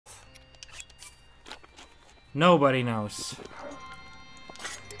Nobody knows.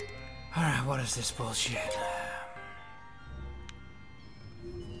 Alright, what is this bullshit?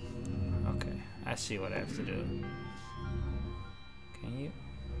 Okay, I see what I have to do. Can you?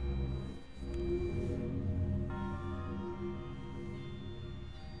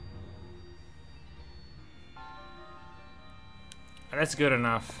 That's good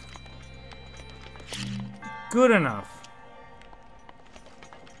enough. Good enough.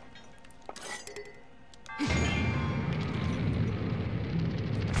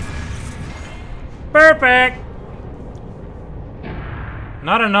 Perfect!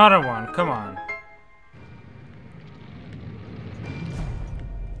 Not another one, come on.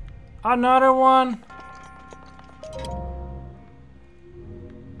 Another one?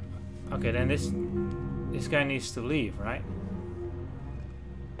 Okay, then this guy needs to leave, right?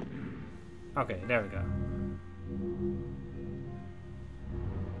 Okay, there we go.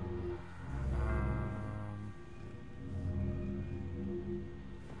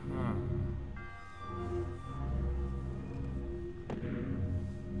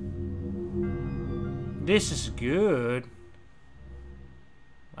 This is good.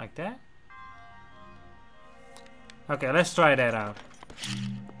 Like that? Okay, let's try that out.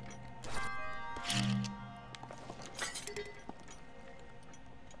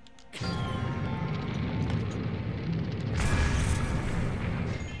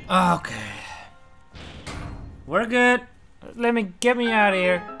 Okay. We're good. Get me out of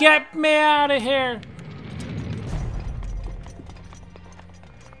here. Get me out of here.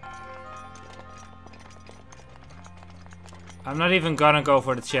 I'm not even gonna go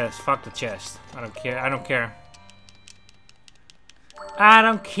for the chest. Fuck the chest. I don't care. I don't care. I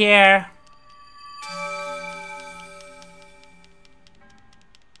don't care.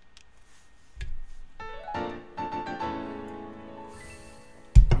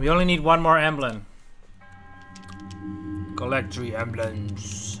 We only need one more emblem. Collect 3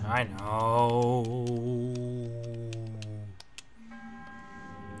 emblems. I know.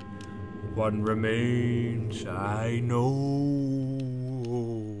 One remains. I know.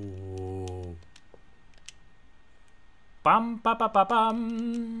 Bum ba ba ba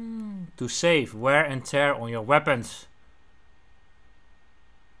bum. To save, wear and tear on your weapons.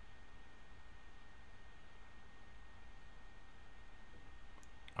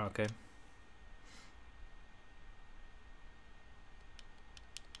 Okay.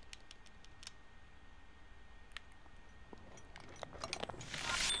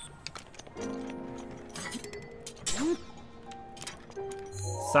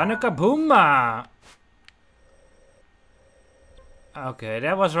 Sanukabuma! Okay,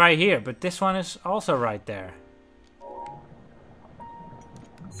 that was right here, but this one is also right there.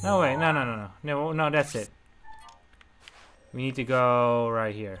 No, wait, no, that's it. We need to go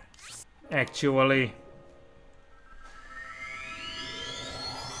right here. Actually.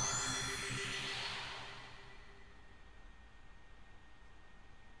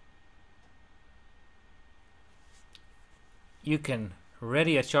 You can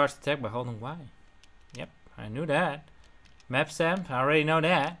ready a charged attack by holding Y. Yep, I knew that. Map stamp, I already know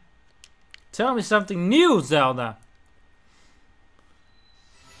that. Tell me something new, Zelda.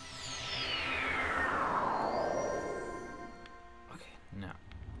 Okay, now.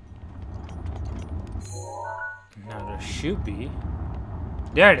 Now there should be.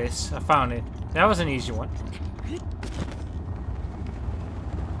 There it is, I found it. That was an easy one.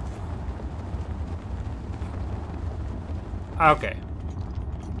 Okay.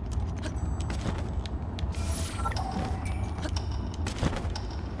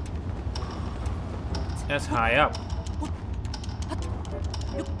 That's high up.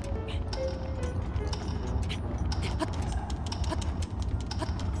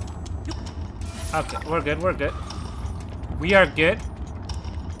 Okay, we're good, we're good. We are good.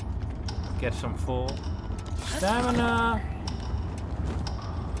 Get some full stamina.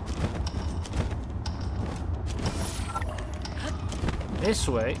 This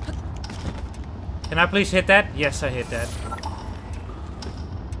way. Can I please hit that? Yes, I hit that.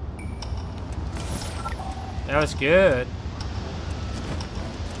 That was good.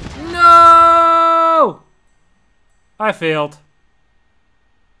 No! I failed.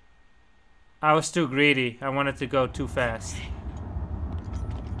 I was too greedy. I wanted to go too fast.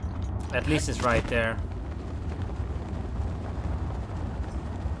 At least it's right there.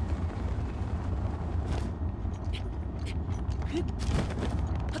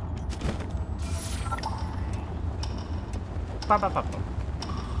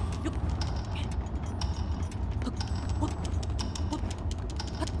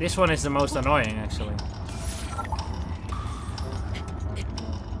 This one is the most annoying, actually.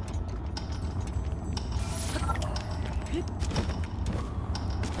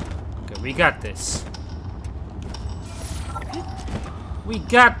 we got this. We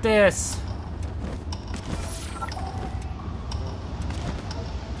got this!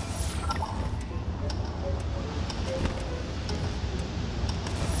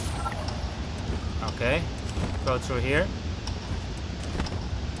 Okay, go through here.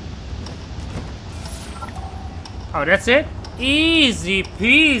 Oh, that's it? Easy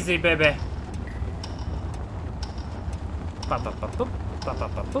peasy, baby. Pop, pop, pop, pop, pop,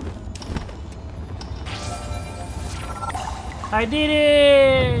 pop, pop, pop. I did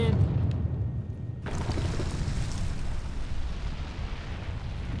it!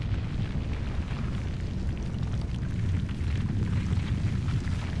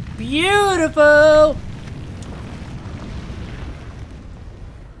 Beautiful!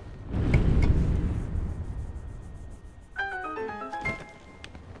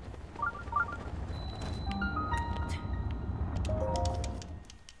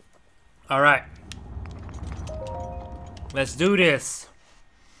 Alright. Let's do this.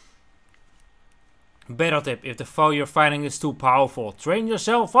 Battle tip. If the foe you're fighting is too powerful, train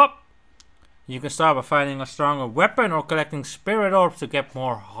yourself up. You can start by finding a stronger weapon or collecting spirit orbs to get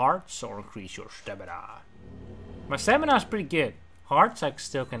more hearts or increase your stamina. My stamina is pretty good. Hearts, I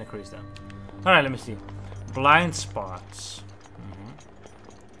still can increase them. Alright, let me see. Blind spots.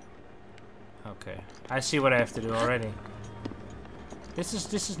 Okay. I see what I have to do already. This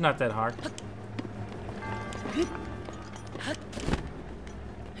is not that hard.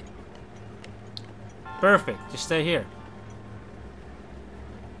 Perfect. Just stay here.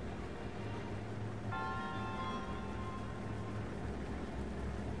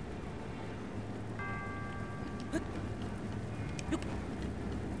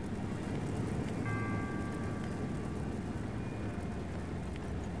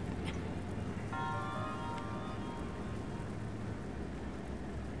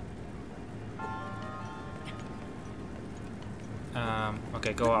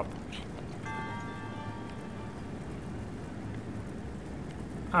 Okay, go up.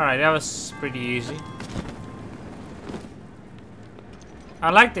 Alright, that was pretty easy. I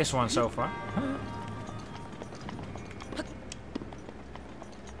like this one so far.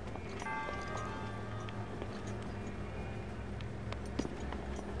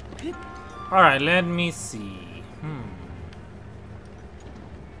 Alright, let me see.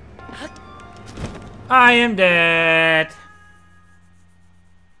 I am dead.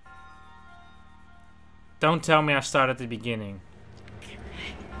 Don't tell me I start at the beginning.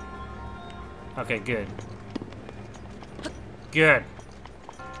 Okay, good. Good.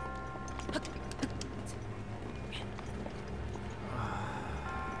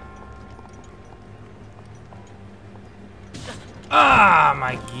 Ah,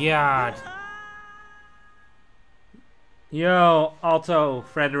 my God. Yo, Alto,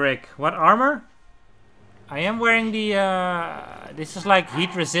 Frederick. What armor? I am wearing the, this is like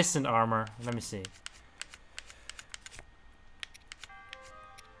heat-resistant armor. Let me see.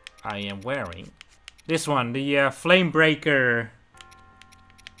 I am wearing this one, the Flamebreaker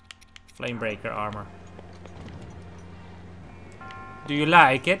armor. Do you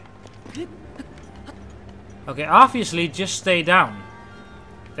like it? Okay, obviously just stay down.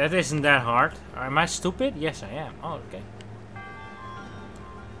 That isn't that hard. Am I stupid? Yes, I am. Oh, okay.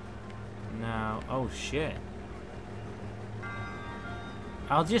 Now, oh shit.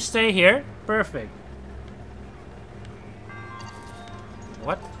 I'll just stay here. Perfect.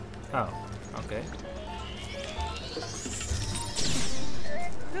 What? Oh, okay.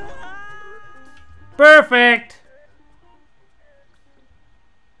 Perfect!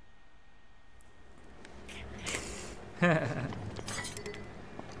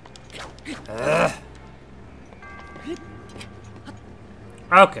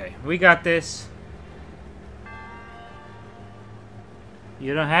 Okay, we got this.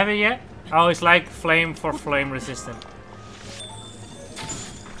 You don't have it yet? Oh, it's like flame for flame resistant.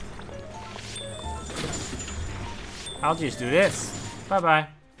 I'll just do this. Bye-bye.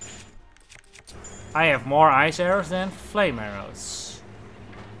 I have more ice arrows than flame arrows.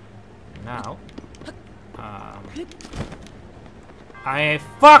 Now. I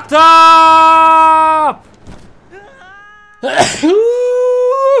fucked up!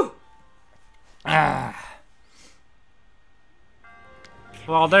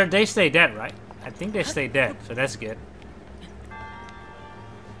 Well, they stay dead, right? I think they stay dead, so that's good.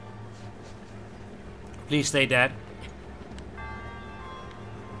 Please stay dead.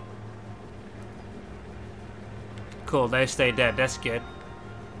 Cool, they stay dead. That's good.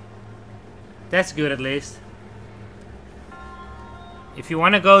 That's good at least. If you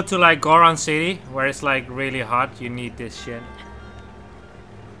want to go to like Goron City, where it's like really hot, you need this shit.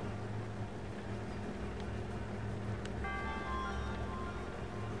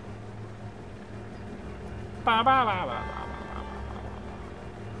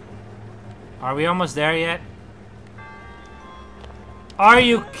 Are we almost there yet? Are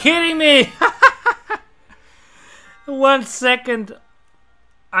you kidding me? 1 second.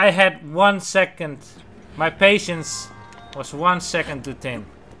 I had 1 second. My patience was 1 second too thin.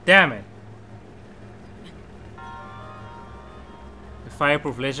 Damn it. The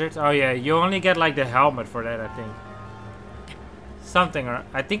fireproof lizard? Oh yeah, you only get like the helmet for that, I think. Something, or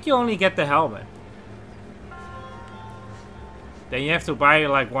I think you only get the helmet. Then you have to buy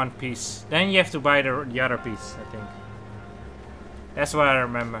like one piece. Then you have to buy the other piece, I think. That's what I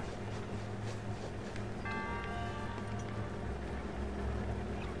remember.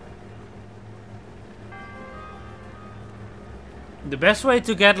 The best way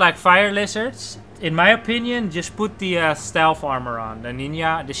to get like fire lizards, in my opinion, just put the stealth armor on. The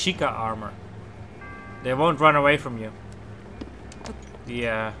ninja, the Sheikah armor. They won't run away from you.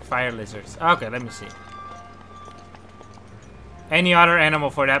 The fire lizards. Okay, let me see. Any other animal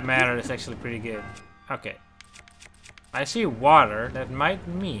for that matter is actually pretty good. Okay. I see water. That might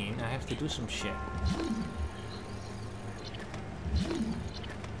mean I have to do some shit.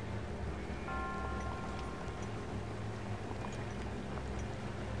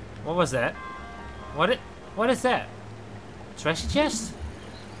 What was that? What is that? Treasure chest?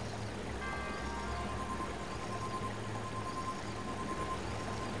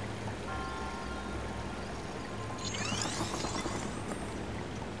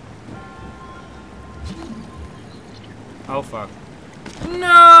 Oh fuck.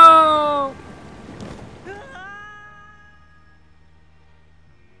 No!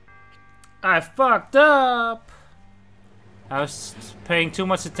 I fucked up! I was paying too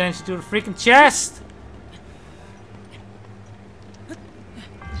much attention to the freaking chest!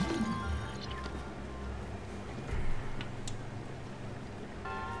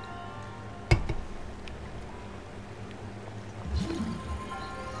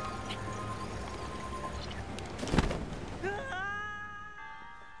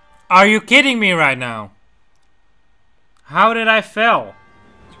 Are you kidding me right now? How did I fail?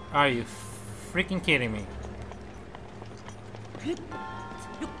 Are you freaking kidding me?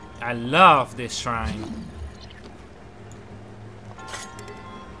 I love this shrine.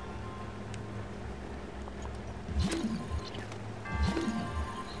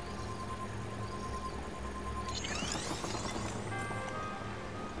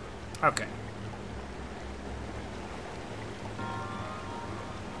 Okay.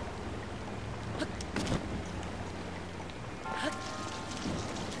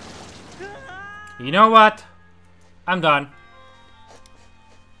 You know what? I'm done.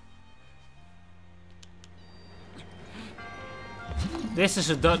 This is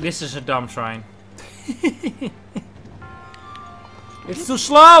a dumb shrine. It's too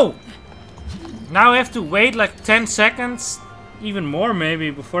slow. Now I have to wait like 10 seconds, even more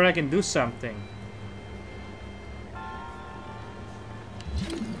maybe, before I can do something.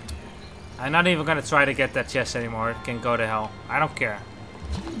 I'm not even gonna try to get that chest anymore. It can go to hell. I don't care.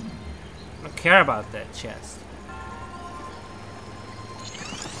 I don't care about that chest.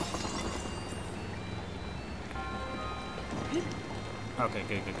 Okay,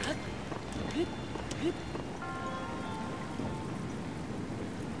 good.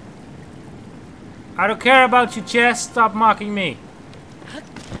 I don't care about you, chest. Stop mocking me.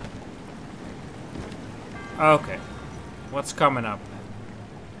 Okay. What's coming up?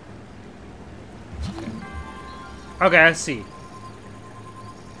 Okay, I see.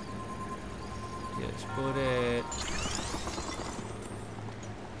 Just put it...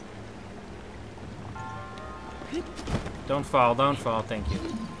 Don't fall, thank you.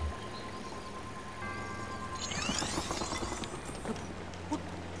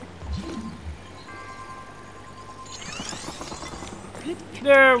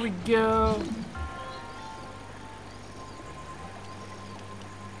 There we go.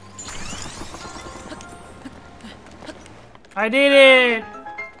 I did it!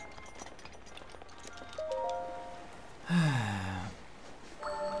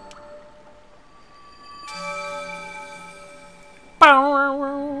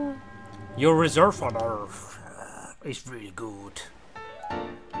 Your reserve order is really good.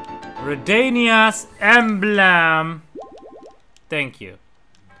 Redania's emblem. Thank you.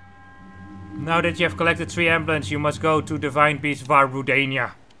 Now that you have collected 3 emblems, you must go to Divine Beast Var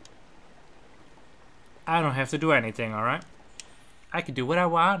Rudania. I don't have to do anything, alright? I can do what I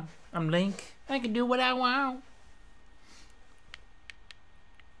want. I'm Link. I can do what I want.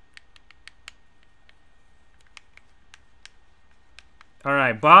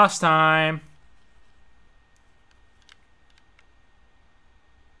 Alright, boss time.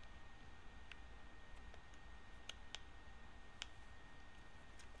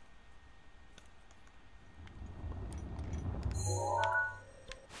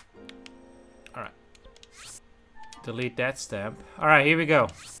 delete that stamp. Alright, here we go.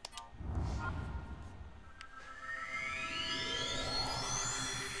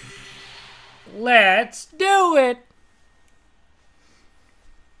 Let's do it!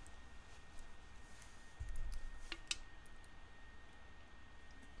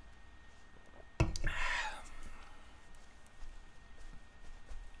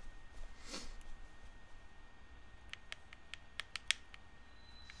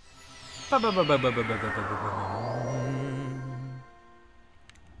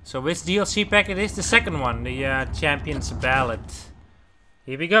 So which DLC pack it is? The second one, the Champion's Ballad.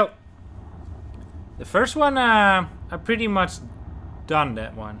 Here we go. The first one, I pretty much done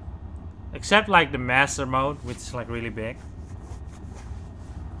that one. Except like the Master Mode, which is like really big.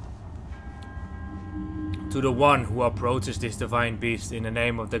 To the one who approaches this divine beast in the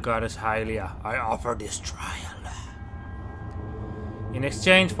name of the goddess Hylia, I offer this trial. In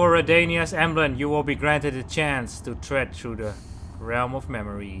exchange for Redania's emblem, you will be granted a chance to tread through the realm of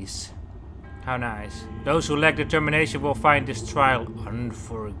memories. How nice. Those who lack determination will find this trial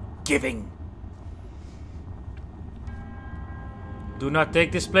unforgiving. Do not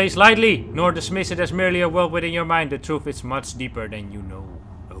take this place lightly, nor dismiss it as merely a world within your mind. The truth is much deeper than you know.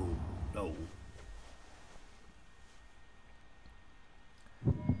 No.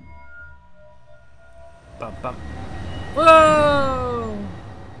 Bum bum. Whoa!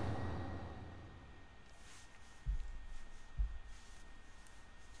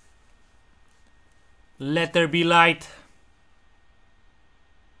 Let there be light.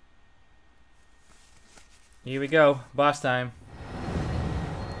 Here we go, boss time.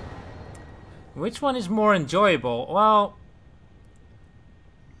 Which one is more enjoyable? Well,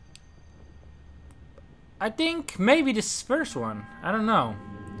 I think maybe this first one. I don't know.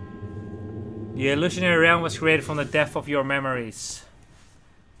 The illusionary realm was created from the depth of your memories.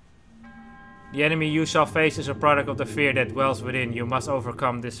 The enemy you shall face is a product of the fear that dwells within. You must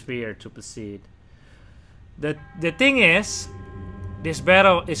overcome this fear to proceed. The thing is, this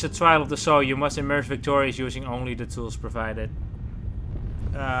battle is a trial of the soul. You must emerge victorious using only the tools provided.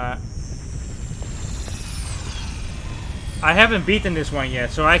 I haven't beaten this one yet,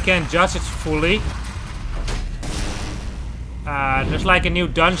 so I can't judge it fully. There's like a new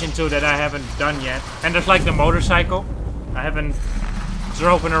dungeon too that I haven't done yet. And there's like the motorcycle. I haven't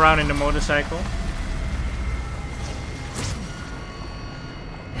driven around in the motorcycle.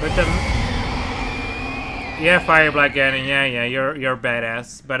 But yeah, Fire Black Ganon, yeah, you're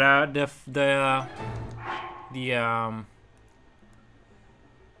badass. But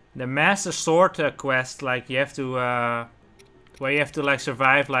the Master Sword quest, like you have to where you have to like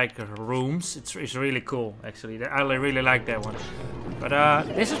survive like rooms. It's really cool actually. I really like that one. But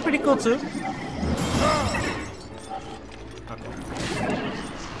this is pretty cool too. Okay.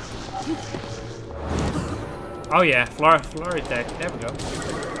 Oh yeah, flurry attack. There we go.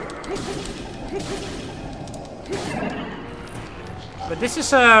 But this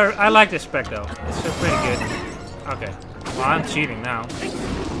is I like this spec though. It's pretty good. Okay. Well, I'm cheating now.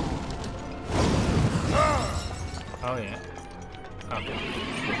 Oh yeah. Okay.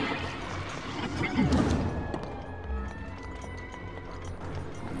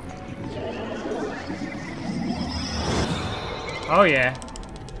 Oh yeah.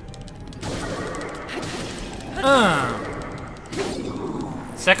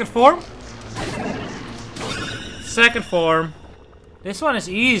 Second form? Second form. This one is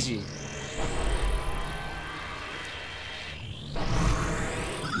easy.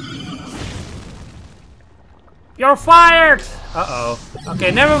 You're fired! Uh-oh. Okay,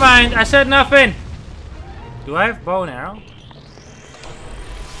 never mind. I said nothing. Do I have bow and arrow?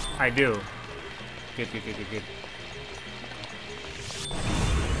 I do. Good. I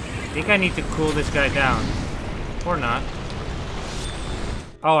think I need to cool this guy down. Or not.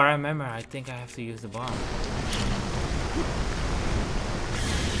 Oh, I remember. I think I have to use the bomb.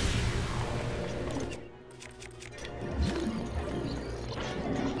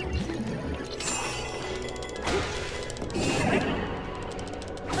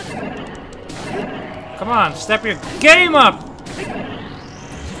 Come on, step your game up!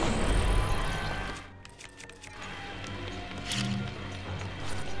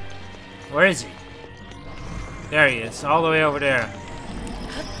 Where is he? There he is, all the way over there.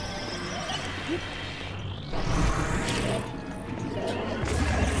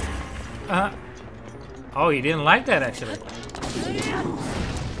 Oh, he didn't like that actually.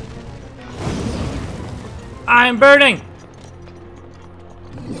 I'm burning!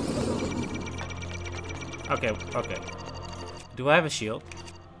 Okay. Do I have a shield?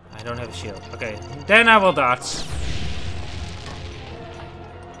 I don't have a shield. Okay, then I will dodge.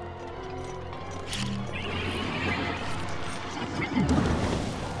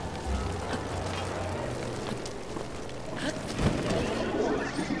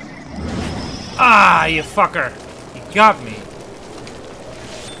 Ah, you fucker! You got me.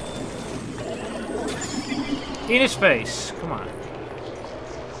 In his face. Come on.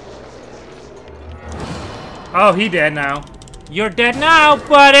 Oh, he dead now. You're dead now,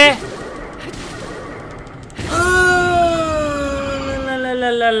 buddy! La la la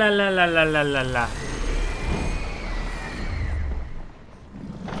la la la la la la la la.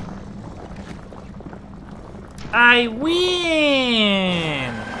 I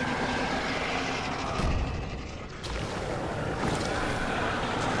win!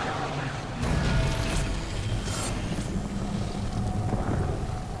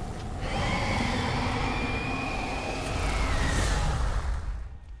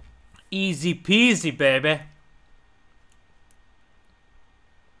 Easy peasy, baby.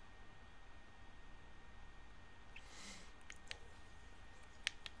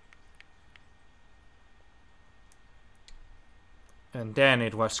 And then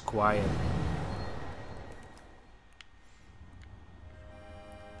it was quiet.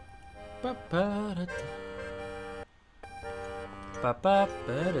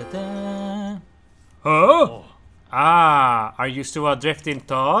 Oh! Ah, are you still adrift in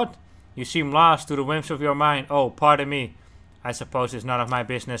thought? You seem lost to the whims of your mind. Oh, pardon me. I suppose it's none of my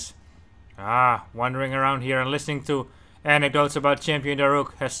business. Ah, wandering around here and listening to anecdotes about Champion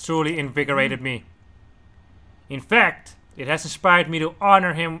Daruk has truly invigorated me. In fact, it has inspired me to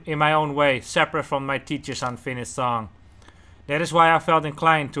honor him in my own way, separate from my teacher's unfinished song. That is why I felt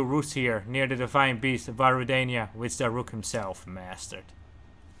inclined to roost here, near the divine beast Varudania, which Daruk himself mastered.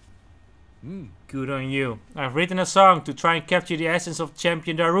 Good on you. I've written a song to try and capture the essence of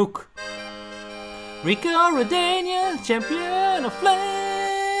Champion Daruk. Recall Redania, champion of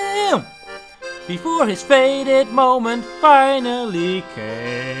flame, before his fated moment finally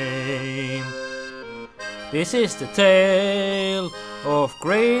came. This is the tale of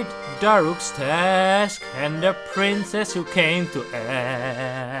great Daruk's task and the princess who came to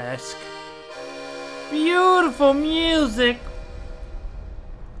ask. Beautiful music.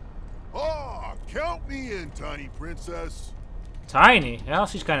 Ah, count me in, tiny princess. Tiny? Well,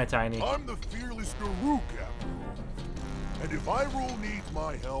 she's kind of tiny. I'm the fearless Daruk, after all. And if Hyrule needs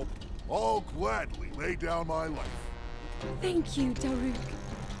my help, I'll gladly lay down my life. Thank you, Daruk.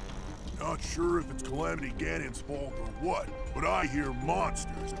 Not sure if it's Calamity Ganon's fault or what, but I hear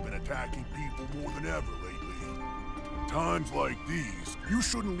monsters have been attacking people more than ever lately. Times like these, you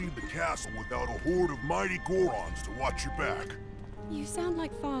shouldn't leave the castle without a horde of mighty Gorons to watch your back. You sound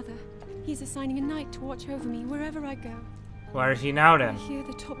like Father. He's assigning a knight to watch over me wherever I go. Where is he now I then? hear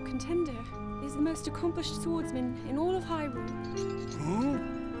the top contender is the most accomplished swordsman in all of Hyrule. Huh?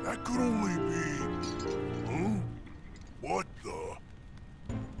 That could only be... Huh? What the...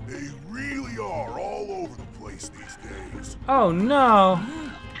 They really are all over the place these days. Oh no!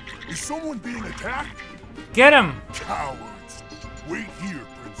 Is someone being attacked? Get him! Cowards! Wait here,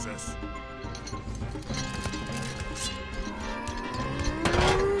 princess.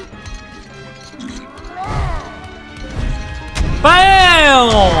 BAM!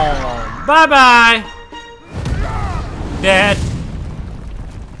 Bye bye! Dead.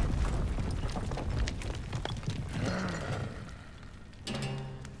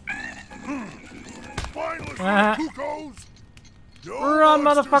 Cuckoos! No Run,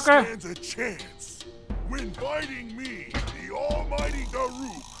 monster motherfucker! stands a chance when fighting me, the almighty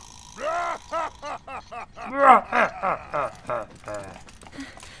Daruk.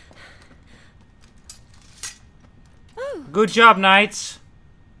 Good job, knights.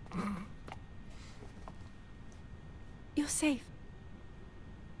 You're safe.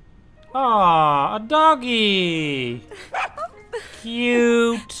 Aw, a doggy.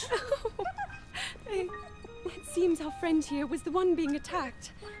 Cute. It seems our friend here was the one being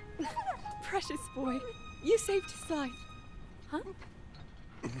attacked. Precious boy, you saved his life.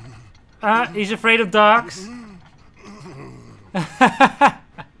 Huh? He's afraid of dogs.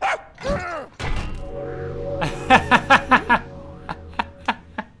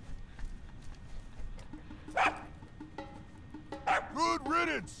 Good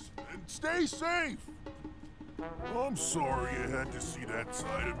riddance, and stay safe. I'm sorry you had to see that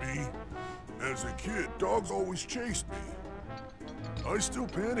side of me. As a kid, dogs always chased me. I still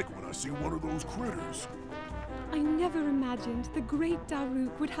panic when I see one of those critters. I never imagined the great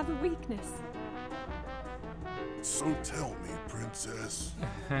Daruk would have a weakness. So tell me, princess.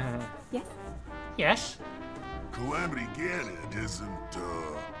 Yes? Yes. Calamity Ganon isn't,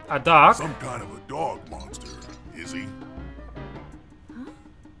 A dog. some kind of a dog monster, is he?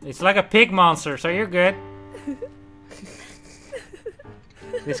 It's like a pig monster, so you're good.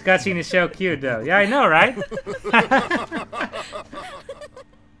 This cutscene is so cute, though. Yeah, I know, right?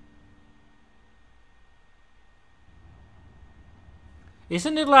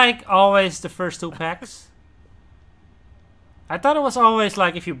 Isn't it like always the first 2 packs? I thought it was always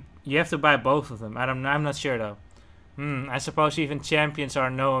like if you have to buy both of them. I'm not sure though. I suppose even champions are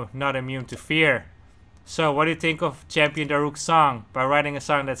not immune to fear. So, what do you think of Champion Daruk's song? By writing a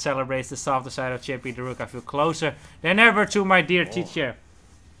song that celebrates the softer side of Champion Daruk, I feel closer than ever to my dear teacher.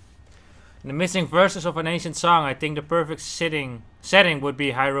 In the missing verses of an ancient song, I think the perfect setting would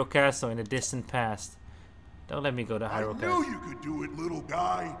be Hyrule Castle in the distant past. Don't let me go to Hyrule Castle. I knew you could do it, little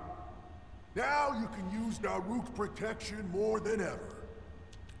guy. Now you can use Daruk's protection more than ever.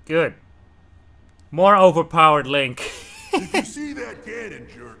 Good. More overpowered Link. If you see that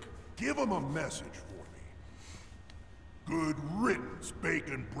Ganon jerk, give him a message for me. Good riddance,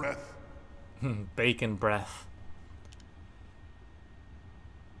 bacon breath. Bacon breath.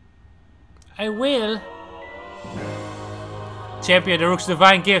 I will. Champion Daruk's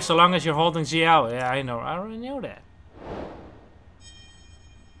divine gift, so long as you're holding ZL. Yeah, I know. I already know that.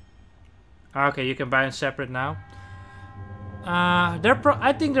 Okay, you can buy them separate now. I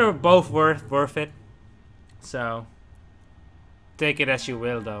think they're both worth it. So, take it as you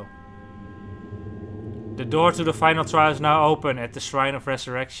will, though. The door to the final trial is now open at the Shrine of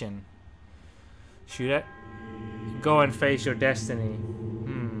Resurrection. Should I go and face your destiny?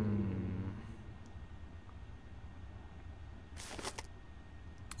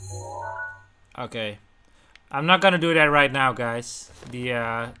 Okay. I'm not gonna do that right now, guys.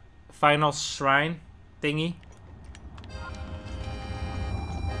 The final shrine thingy.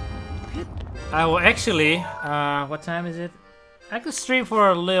 I will actually, what time is it? I could stream for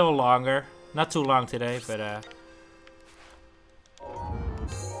a little longer. Not too long today, but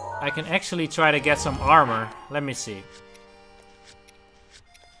I can actually try to get some armor. Let me see.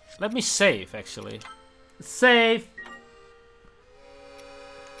 Let me save, actually. Save!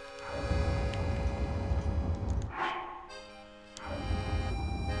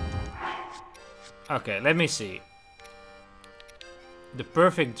 Okay, let me see. The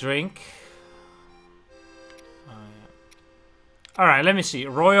perfect drink. Alright, let me see.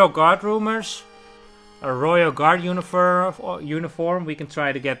 Royal Guard rumors. A Royal Guard uniform. We can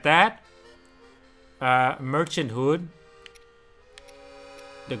try to get that. Merchant hood.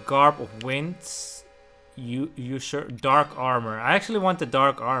 The Garb of Winds. Dark armor. I actually want the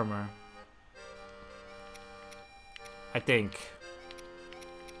dark armor. I think.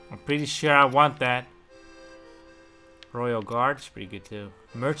 I'm pretty sure I want that. Royal Guard is pretty good too.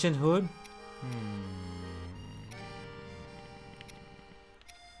 Merchant hood.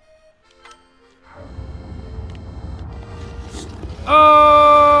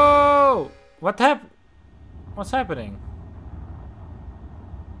 Oh! What's happening?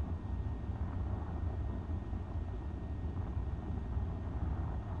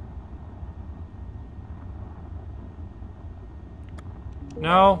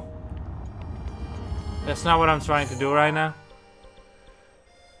 No. That's not what I'm trying to do right now.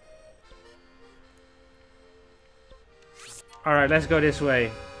 Alright, let's go this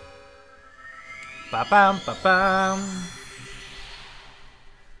way. Ba-bam, ba-bam.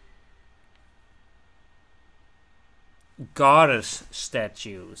 Goddess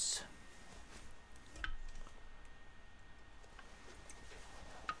statues.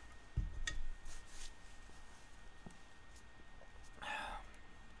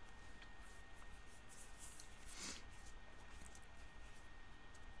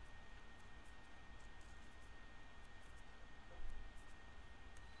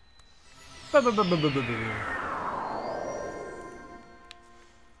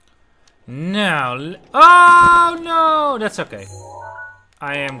 Now, oh no, that's okay.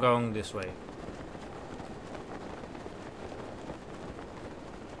 I am going this way.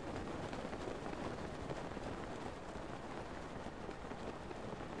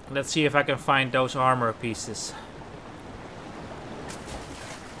 Let's see if I can find those armor pieces.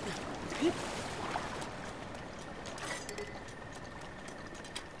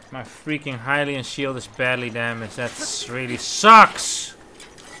 My freaking Hylian shield is badly damaged. That really sucks.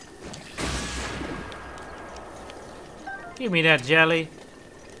 Give me that jelly.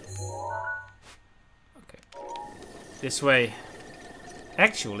 Okay. This way.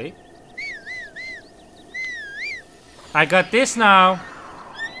 Actually, I got this now.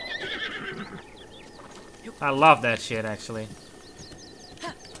 I love that shit, actually.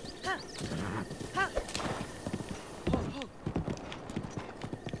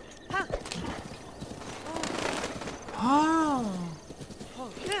 Oh.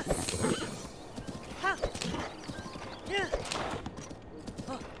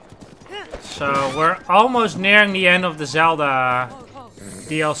 So we're almost nearing the end of the Zelda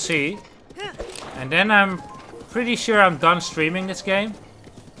DLC. And then I'm pretty sure I'm done streaming this game.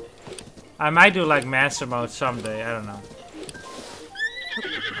 I might do like master mode someday, I don't know.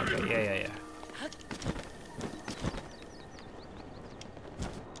 Okay, yeah.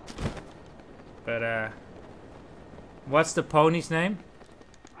 But what's the pony's name?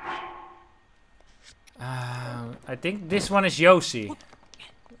 I think this one is Yoshi.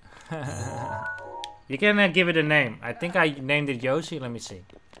 You can give it a name. I think I named it Yoshi. Let me see.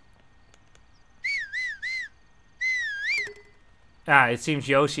 It seems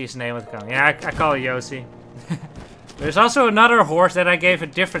Yoshi's name was coming. Yeah, I call it Yoshi. There's also another horse that I gave a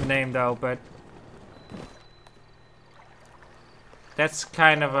different name though, but that's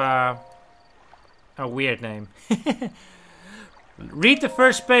kind of a weird name. Read the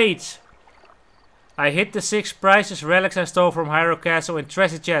first page. I hid the 6 prizes relics I stole from Hyrule Castle in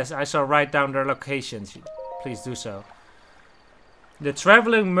treasure chests. I shall write down their locations. Please do so. The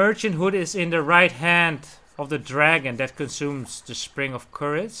traveling merchant hood is in the right hand of the dragon that consumes the Spring of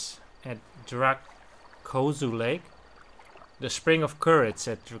Courage at Dracozu Lake. The Spring of Courage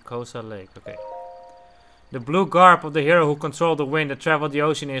at Dracoza Lake. Okay. The blue garb of the hero who controlled the wind that traveled the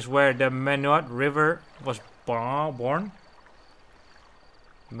ocean is where the Menot River was born.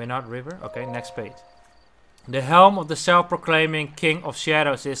 Menot River? Okay, next page. The helm of the self-proclaiming King of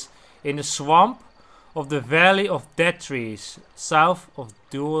Shadows is in the swamp of the Valley of Dead Trees, south of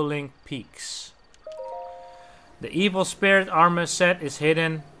Dueling Peaks. The evil spirit armor set is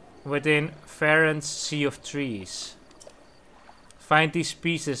hidden within Farron's Sea of Trees. Find these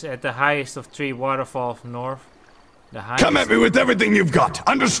pieces at the highest of 3 waterfalls north. The highest. Come at me with everything you've got.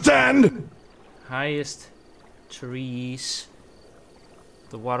 Understand? Highest trees.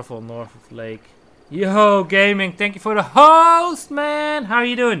 The waterfall north of lake. Yo, gaming! Thank you for the host, man. How are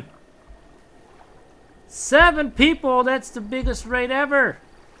you doing? 7 people. That's the biggest raid ever.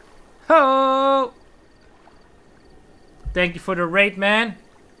 Ho! Thank you for the raid, man.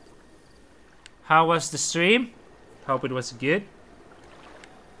 How was the stream? Hope it was good.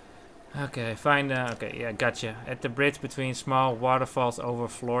 Okay, find okay, yeah, gotcha. At the bridge between small waterfalls over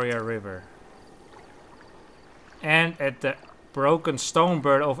Floria River. And at the broken stone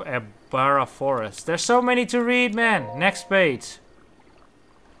bird of Abara Forest. There's so many to read, man. Next page.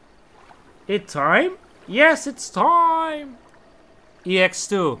 It time? Yes, it's time!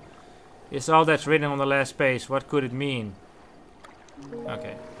 EX2 is all that's written on the last page. What could it mean?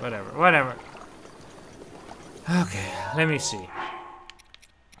 Okay, whatever. Okay, let me see.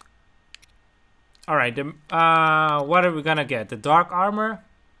 Alright, what are we gonna get? The dark armor?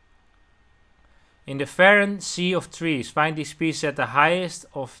 In the Farron Sea of Trees, find these pieces at the highest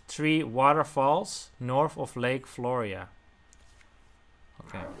of 3 waterfalls north of Lake Floria.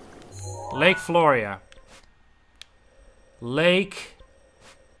 Okay. Lake Floria. Lake.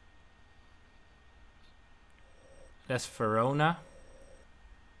 That's Verona.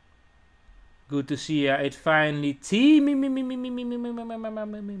 Good to see ya. It finally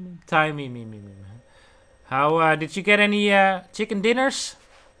How did you get any chicken dinners?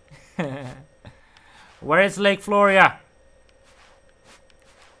 Where is Lake Floria?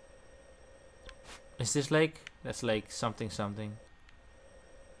 Is this lake? That's Lake something.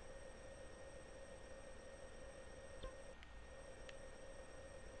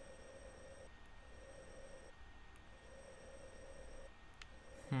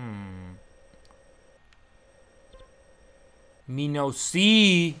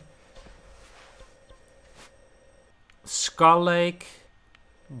 Minosi. Skull Lake.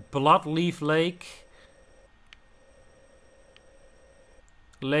 Bloodleaf Lake.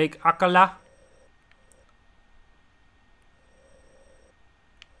 Lake Akala.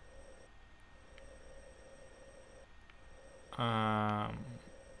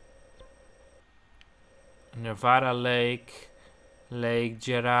 Nevada Lake. Lake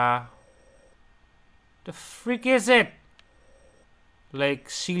Jera. The freak is it? Lake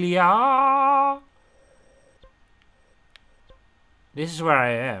Celia. This is where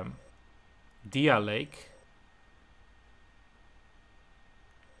I am. Dia Lake.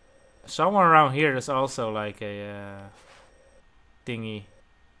 Somewhere around here there's also like a thingy.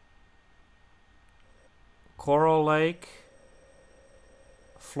 Coral Lake.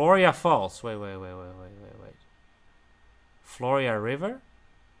 Floria Falls. Wait. Floria River?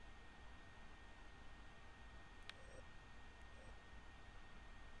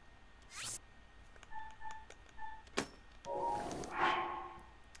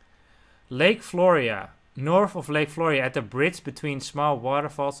 Lake Floria. North of Lake Floria at the bridge between small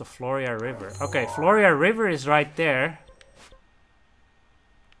waterfalls of Floria River. Okay, Floria River is right there.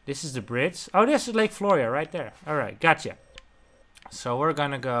 This is the bridge. Oh, this is Lake Floria right there. Alright, gotcha. So we're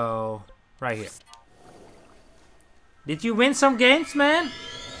gonna go right here. Did you win some games, man?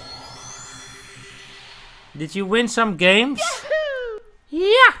 Did you win some games? Yahoo!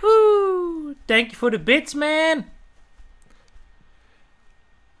 Yahoo! Thank you for the bits, man.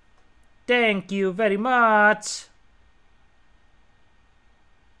 Thank you very much.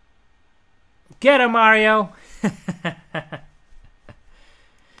 Get him, Mario.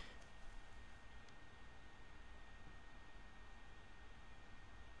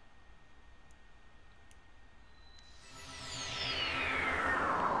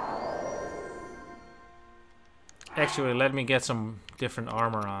 Actually, let me get some different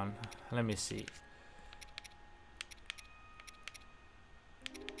armor on. Let me see.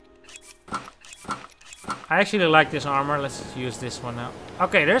 I actually like this armor. Let's use this one now.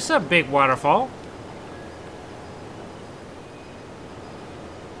 Okay, there's a big waterfall.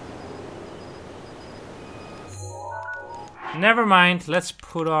 Never mind. Let's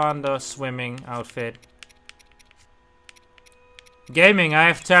put on the swimming outfit. Gaming, I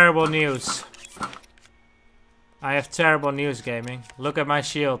have terrible news. I have terrible news, gaming. Look at my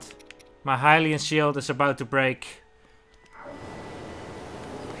shield. My Hylian shield is about to break.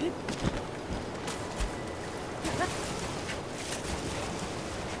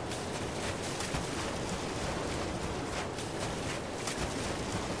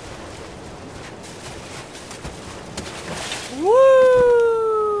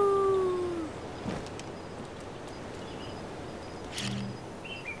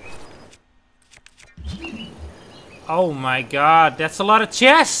 Oh my god, that's a lot of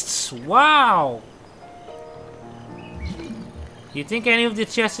chests! Wow! You think any of the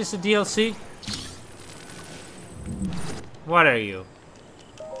chests is a DLC? What are you?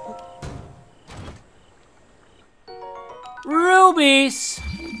 Rubies!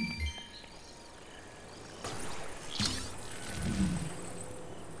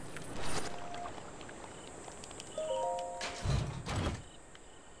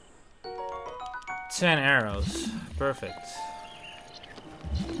 Ten arrows. Perfect.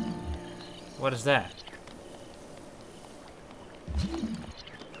 What is that?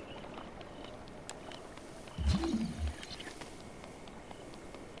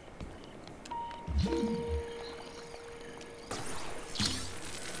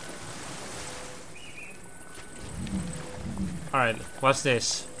 Alright, what's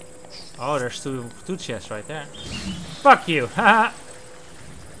this? Oh, there's two chests right there. Fuck you! Haha!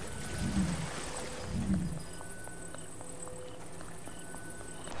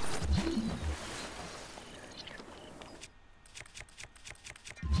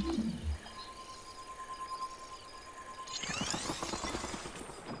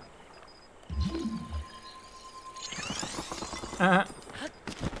 Okay.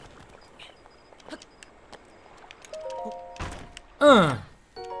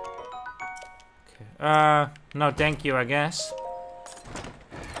 No thank you, I guess.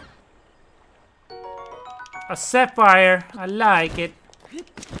 A sapphire, I like it.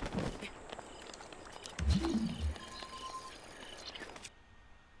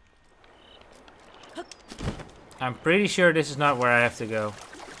 I'm pretty sure this is not where I have to go.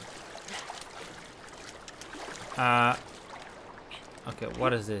 Okay,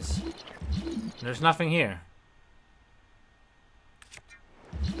 what is this? There's nothing here.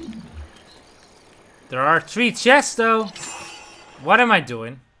 There are 3 chests though. What am I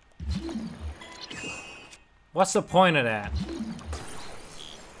doing? What's the point of that?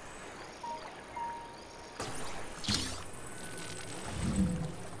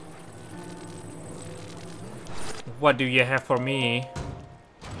 What do you have for me?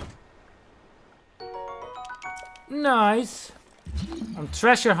 Nice. I'm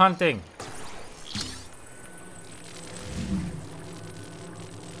treasure hunting.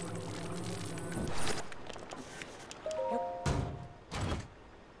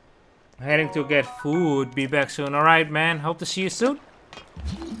 Heading to get food. Be back soon. Alright, man. Hope to see you soon.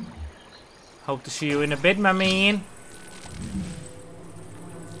 Hope to see you in a bit, my man.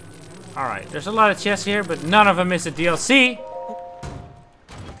 Alright, there's a lot of chests here, but none of them is a DLC.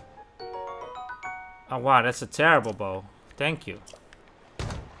 Oh wow, that's a terrible bow. Thank you.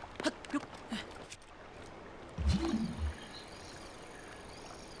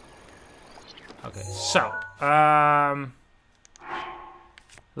 Okay, so,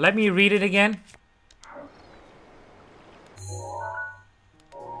 let me read it again.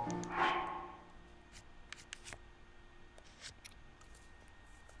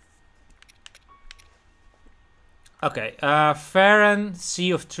 Okay, Farron,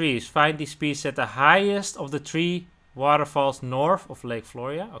 Sea of Trees. Find these pieces at the highest of the 3 waterfalls north of Lake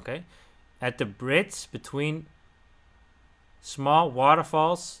Floria. Okay. At the bridge between small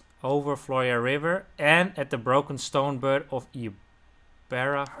waterfalls over Floria River, and at the broken stone bird of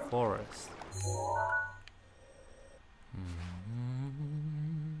Ibarra Forest.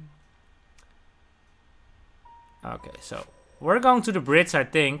 Okay, so we're going to the bridge, I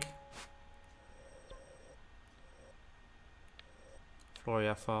think.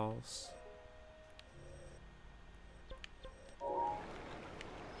 Floria Falls.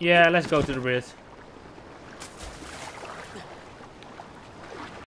 Yeah, let's go to the bridge.